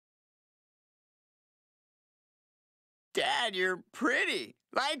Dad, you're pretty.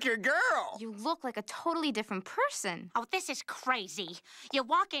 Like your girl. You look like a totally different person. Oh, this is crazy. You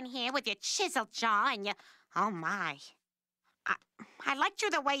walk in here with your chiseled jaw and you... Oh, my. I liked you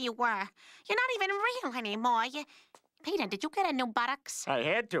the way you were. You're not even real anymore. Peter, did you get a new buttocks? I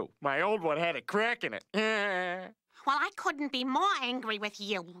had to. My old one had a crack in it. Well, I couldn't be more angry with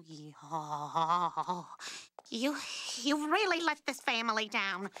you. You really let this family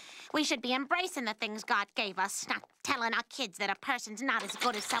down. We should be embracing the things God gave us, not telling our kids that a person's not as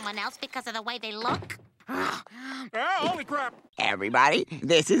good as someone else because of the way they look. Oh, holy crap! Everybody,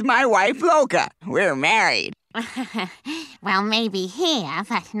 this is my wife, Loca. We're married. Well, maybe here,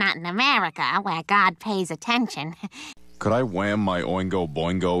 but not in America, where God pays attention. Could I wham my Oingo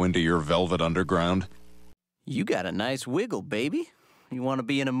Boingo into your velvet underground? You got a nice wiggle, baby. You want to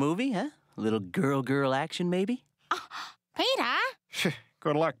be in a movie, huh? A little girl action, maybe? Peter?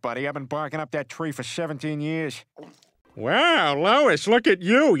 Good luck, buddy. I've been barking up that tree for 17 years. Wow, Lois, look at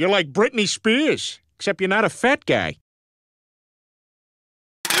you. You're like Britney Spears, except you're not a fat guy.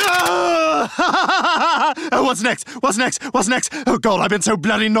 Oh, what's next? What's next? What's next? Oh, God, I've been so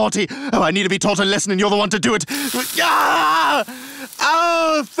bloody naughty. Oh, I need to be taught a lesson, and you're the one to do it. Ah!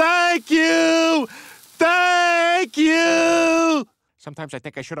 Oh, thank you! Thank you! Sometimes I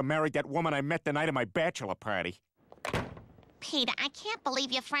think I should have married that woman I met the night of my bachelor party. Peter, I can't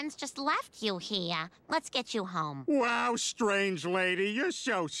believe your friends just left you here. Let's get you home. Wow, strange lady, you're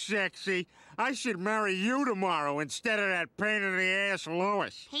so sexy. I should marry you tomorrow instead of that pain-in-the-ass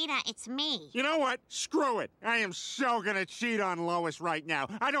Lois. Peter, it's me. You know what? Screw it. I am so gonna cheat on Lois right now.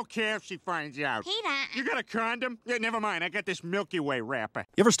 I don't care if she finds out. Peter... You got a condom? Yeah, never mind. I got this Milky Way wrapper.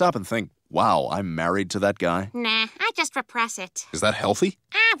 You ever stop and think, wow, I'm married to that guy? Nah, I just repress it. Is that healthy?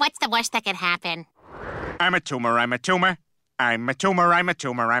 What's the worst that could happen? I'm a tumor, I'm a tumor. I'm a tumor, I'm a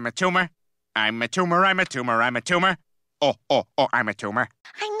tumor, I'm a tumor. I'm a tumor, I'm a tumor, I'm a tumor. Oh, I'm a tumor.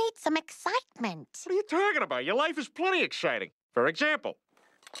 I need some excitement. What are you talking about? Your life is plenty exciting. For example.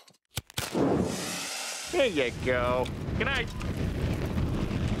 There you go. Good night.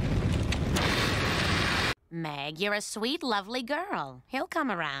 Meg, you're a sweet, lovely girl. He'll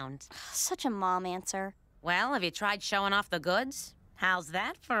come around. Such a mom answer. Well, have you tried showing off the goods? How's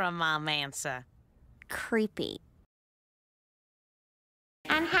that for a mom answer? Creepy.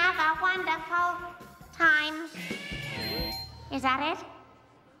 And have a wonderful time. Is that it?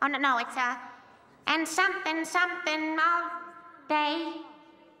 Oh, no, it's and something all day,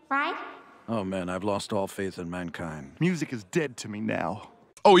 right? Oh, man, I've lost all faith in mankind. Music is dead to me now.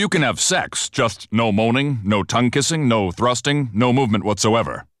 Oh, you can have sex, just no moaning, no tongue-kissing, no thrusting, no movement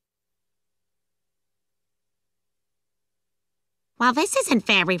whatsoever. Well, this isn't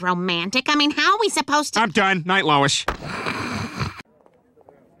very romantic. I mean, how are we supposed to... I'm done. Night, Lois.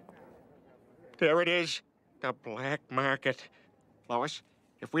 There it is. The black market. Lois,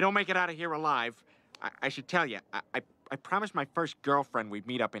 if we don't make it out of here alive, I should tell you, I promised my first girlfriend we'd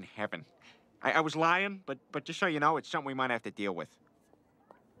meet up in heaven. I was lying, but just so you know, it's something we might have to deal with.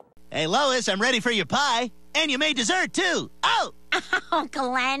 Hey, Lois, I'm ready for your pie. And you made dessert, too. Oh! Oh,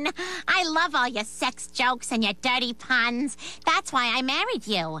 Glenn, I love all your sex jokes and your dirty puns. That's why I married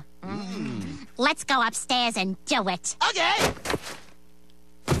you. Let's go upstairs and do it. Okay!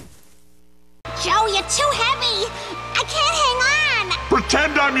 Joe, you're too heavy. I can't hang on.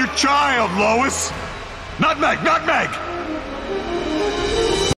 Pretend I'm your child, Lois! Nutmeg, nutmeg!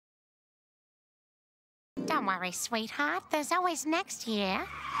 Don't worry, sweetheart. There's always next year.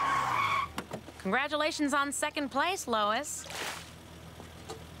 Congratulations on second place, Lois.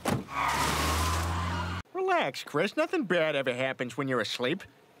 Relax, Chris. Nothing bad ever happens when you're asleep.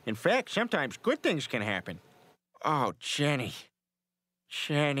 In fact, sometimes good things can happen. Oh, Jenny.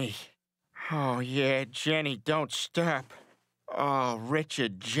 Jenny. Oh, yeah, Jenny, don't stop. Oh,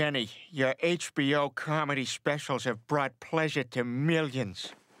 Richard, Jenny, your HBO comedy specials have brought pleasure to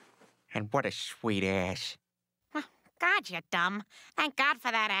millions. And what a sweet ass. God, you're dumb. Thank God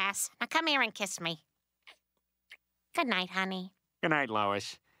for that ass. Now come here and kiss me. Good night, honey. Good night,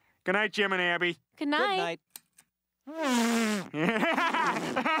 Lois. Good night, Jim and Abby. Good night. Good night.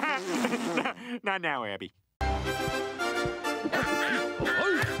 Not now, Abby.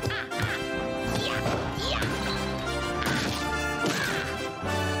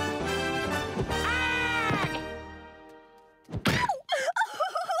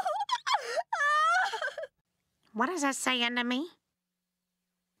 What does that say under me?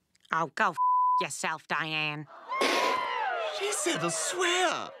 Oh, go yourself, Diane. She said to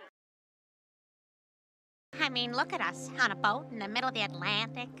swear. I mean, look at us on a boat in the middle of the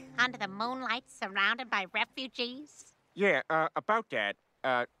Atlantic, under the moonlight, surrounded by refugees. Yeah, about that.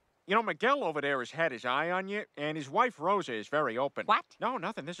 You know, Miguel over there has had his eye on you, and his wife Rosa is very open. What? No,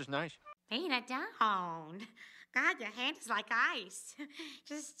 nothing. This is nice. Peter, don't. God, your hand is like ice.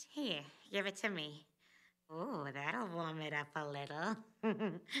 Just here, give it to me. Ooh, that'll warm it up a little.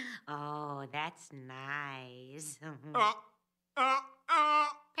 Oh, that's nice.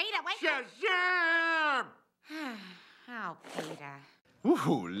 Peter, wake up! Shazam! Oh, Peter.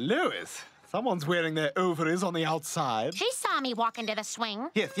 Ooh, Lois. Someone's wearing their ovaries on the outside. She saw me walk into the swing.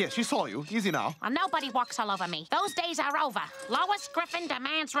 Yes, she saw you. Easy now. Well, nobody walks all over me. Those days are over. Lois Griffin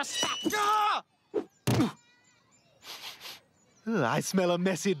demands respect. Ah! Ugh, I smell a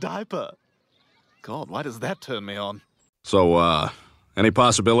messy diaper. God, why does that turn me on? So, any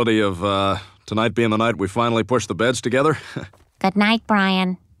possibility of, tonight being the night we finally push the beds together? Good night,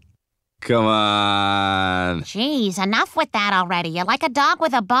 Brian. Come on. Jeez, enough with that already. You're like a dog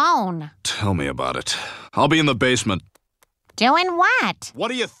with a bone. Tell me about it. I'll be in the basement. Doing what? What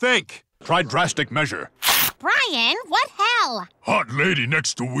do you think? Try drastic measure. Brian, what hell? Hot lady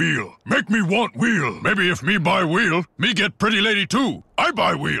next to wheel. Make me want wheel. Maybe if me buy wheel, me get pretty lady too. I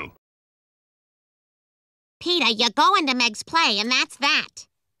buy wheel. Peter, you're going to Meg's play, and that's that.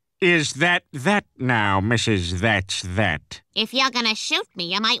 Is that now, Mrs. That's that? If you're gonna shoot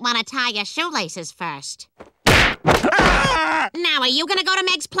me, you might want to tie your shoelaces first. Now, are you gonna go to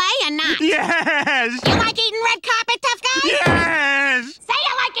Meg's play or not? Yes! You like eating red carpet, tough guy? Yes! Say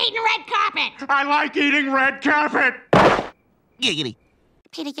you like eating red carpet! I like eating red carpet! Giggity.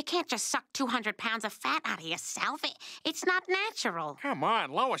 Peter, you can't just suck 200 pounds of fat out of yourself. It's not natural. Come on,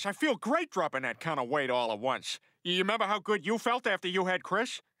 Lois, I feel great dropping that kind of weight all at once. You remember how good you felt after you had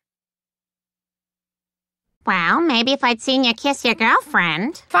Chris? Well, maybe if I'd seen you kiss your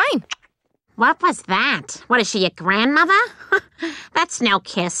girlfriend. Fine. What was that? What is she, your grandmother? That's no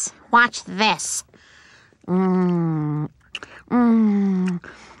kiss. Watch this.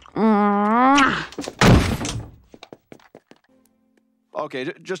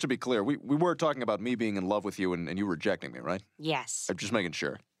 Okay, just to be clear, we were talking about me being in love with you and you rejecting me, right? Yes. I'm just making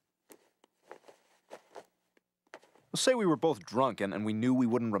sure. Let's say we were both drunk and we knew we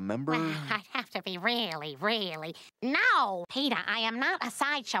wouldn't remember. Well, I'd have to be really. No! Peter, I am not a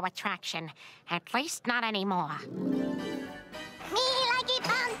sideshow attraction. At least not anymore.